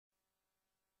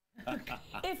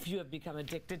If you have become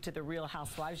addicted to the Real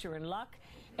Housewives, you're in luck.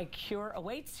 A cure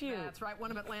awaits you. That's right. One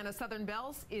of Atlanta's Southern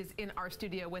Belles is in our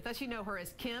studio with us. You know her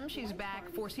as Kim. She's back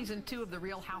for season 2 of the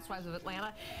Real Housewives of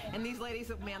Atlanta. And these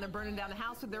ladies, man, they're burning down the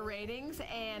house with their ratings.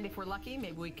 And if we're lucky,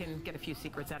 maybe we can get a few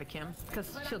secrets out of Kim,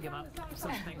 because she'll give up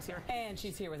some things here. And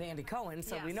she's here with Andy Cohen,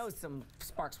 so we know some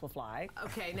sparks will fly.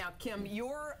 Okay, now, Kim,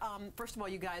 you're, first of all,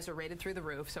 you guys are rated through the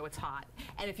roof, so it's hot.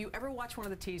 And if you ever watch one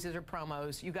of the teasers or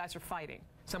promos, you guys are fighting.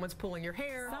 Someone's pulling your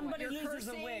hair. Somebody loses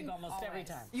a wig almost every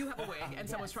time. You have a wig, and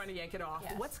someone's trying to yank it off.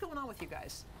 Yes. What's going on with you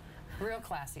guys? Real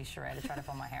classy, Sheree, to try to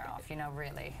pull my hair off. You know,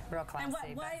 really, real classy.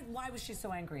 And why was she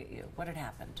so angry at you? What had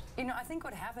happened? You know, I think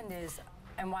what happened is,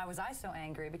 and why was I so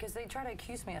angry? Because they try to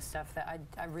accuse me of stuff that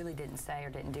I really didn't say or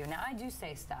didn't do. Now, I do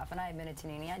say stuff, and I admitted to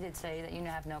Nene, I did say that you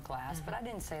have no class, but I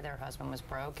didn't say their husband was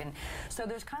broke. And so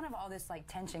there's kind of all this, like,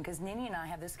 tension, because Nene and I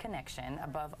have this connection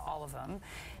above all of them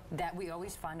that we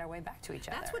always find our way back to each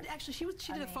other. That's what, actually, she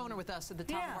did a phoner with us at the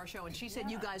top of our show, and she said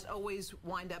you guys always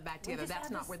wind up back together. That's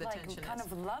not where the tension is. Kind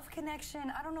of love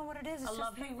connection. I don't know what it is. It's a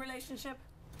love-hate relationship?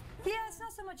 Yeah, it's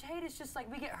not so much hate, it's just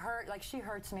like we get hurt. Like, she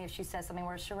hurts me if she says something,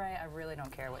 whereas Sheree, I really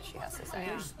don't care what she has to say.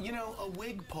 You know, a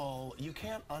wig pull, you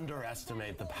can't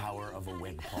underestimate the power of a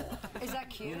wig pull. Is that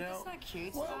cute? You know? It's not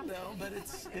cute. Well, no, but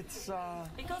it's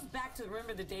It goes back to,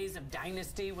 remember the days of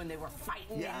Dynasty when they were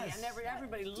fighting and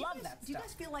everybody loved that stuff. Do you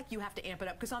guys feel like you have to amp it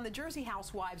up? Because on the Jersey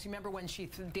Housewives, you remember when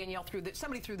Danielle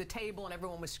somebody threw the table and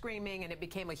everyone was screaming and it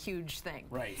became a huge thing.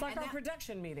 Right. It's like our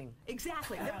production meeting.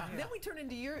 Exactly. Then we tune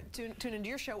into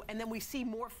your show, and then we see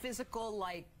more physical,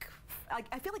 like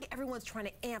I feel like everyone's trying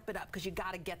to amp it up because you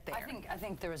got to get there. I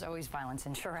think there was always violence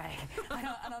in Sheree.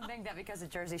 I don't think that because of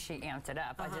Jersey she amped it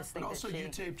up. I just think but also, you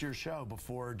taped your show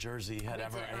before Jersey had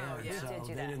ever aired, so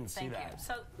they didn't see that.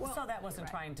 So that wasn't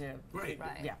trying to. Right.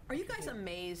 Yeah. Are you guys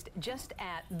amazed just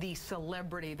at the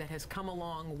celebrity that has come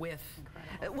along with?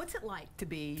 What's it like to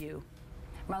be you?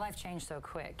 My life changed so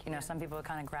quick. You know, some people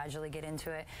kind of gradually get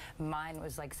into it. Mine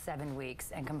was like 7 weeks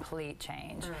and complete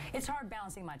change. It's hard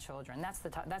balancing my children. That's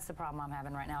the problem I'm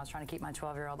having right now, is trying to keep my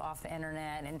 12-year-old off the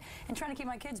internet and trying to keep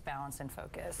my kids balanced and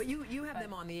focused. But you have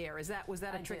them on the air. Was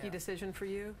that a tricky decision for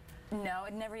you? No,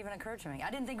 it never even occurred to me.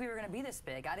 I didn't think we were going to be this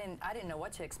big. I didn't know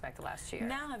what to expect last year.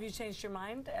 Now, have you changed your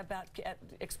mind about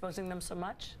exposing them so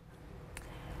much?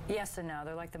 Yes and no.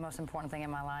 They're like the most important thing in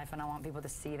my life, and I want people to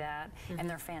see that. And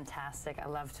they're fantastic. I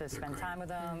love to spend time with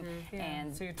them.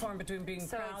 And so you're torn between being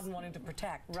proud and wanting to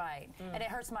protect. Right. And it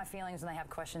hurts my feelings when they have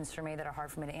questions for me that are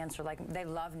hard for me to answer. Like, they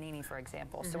love Nene, for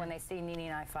example. So when they see Nene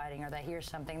and I fighting, or they hear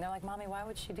something, they're like, "Mommy, why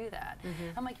would she do that?"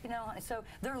 I'm like, you know, so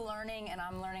they're learning, and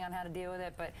I'm learning on how to deal with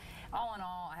it. But all in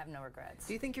all, I have no regrets.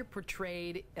 Do you think you're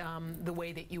portrayed the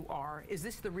way that you are? Is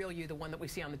this the real you, the one that we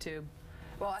see on the tube?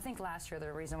 Well, I think last year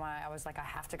the reason why I was like, I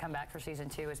have to come back for season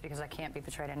 2 is because I can't be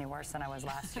portrayed any worse than I was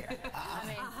last year. I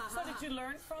mean, so did you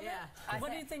learn from it?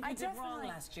 What do you think you did wrong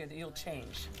last year that you'll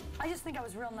change? I just think I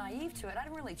was real naive to it. I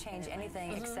didn't really change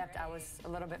anything except I was a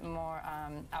little bit more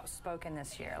outspoken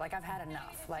this year. Like, I've had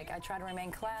enough. Like, I try to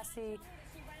remain classy.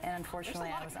 And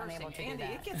unfortunately, I was unable to do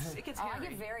that. It gets hairy. I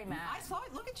get very mad. I saw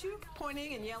it. Look at you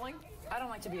pointing and yelling. I don't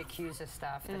like to be accused of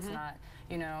stuff that's not,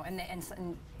 you know, and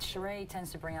Sheree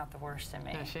tends to bring out the worst in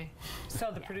me. Does she? So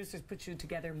the producers put you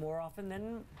together more often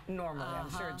than normally,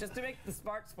 I'm sure, just to make the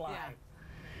sparks fly.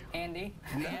 Andy?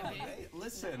 No, hey,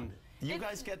 listen. You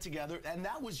guys get together, and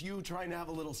that was you trying to have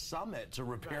a little summit to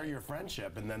repair your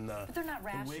friendship, and then the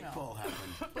wig pull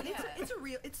happened. But it's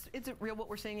a real what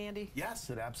we're saying, Andy? Yes,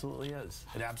 it absolutely is.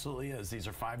 It absolutely is. These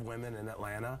are 5 women in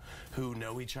Atlanta who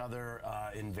know each other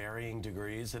in varying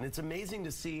degrees, and it's amazing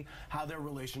to see how their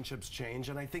relationships change,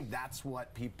 and I think that's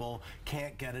what people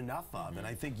can't get enough of. And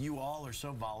I think you all are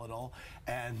so volatile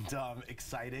and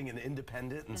exciting and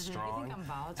independent and strong. You think I'm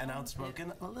volatile? And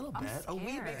outspoken a little bit, a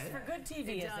wee bit. For good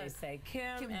TV, as they say.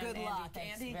 Kim, good luck,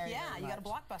 Andy. You got a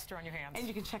blockbuster on your hands. And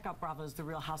you can check out Bravo's The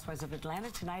Real Housewives of Atlanta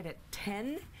tonight at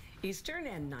 10 Eastern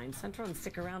and 9 Central, and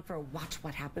stick around for Watch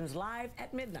What Happens live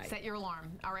at midnight. Set your alarm.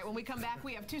 All right, when we come back,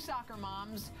 we have 2 soccer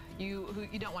moms who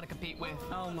you don't want to compete with.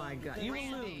 Oh my God, you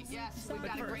will lose. Yes, we've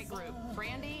got a great group.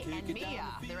 Brandy and Mia,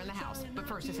 they're in the house. But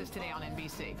first, this is Today on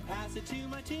NBC. Pass it to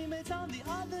my teammates on the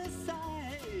other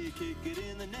side. Kick it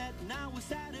in the net, now we're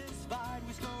satisfied.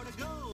 We scored a goal.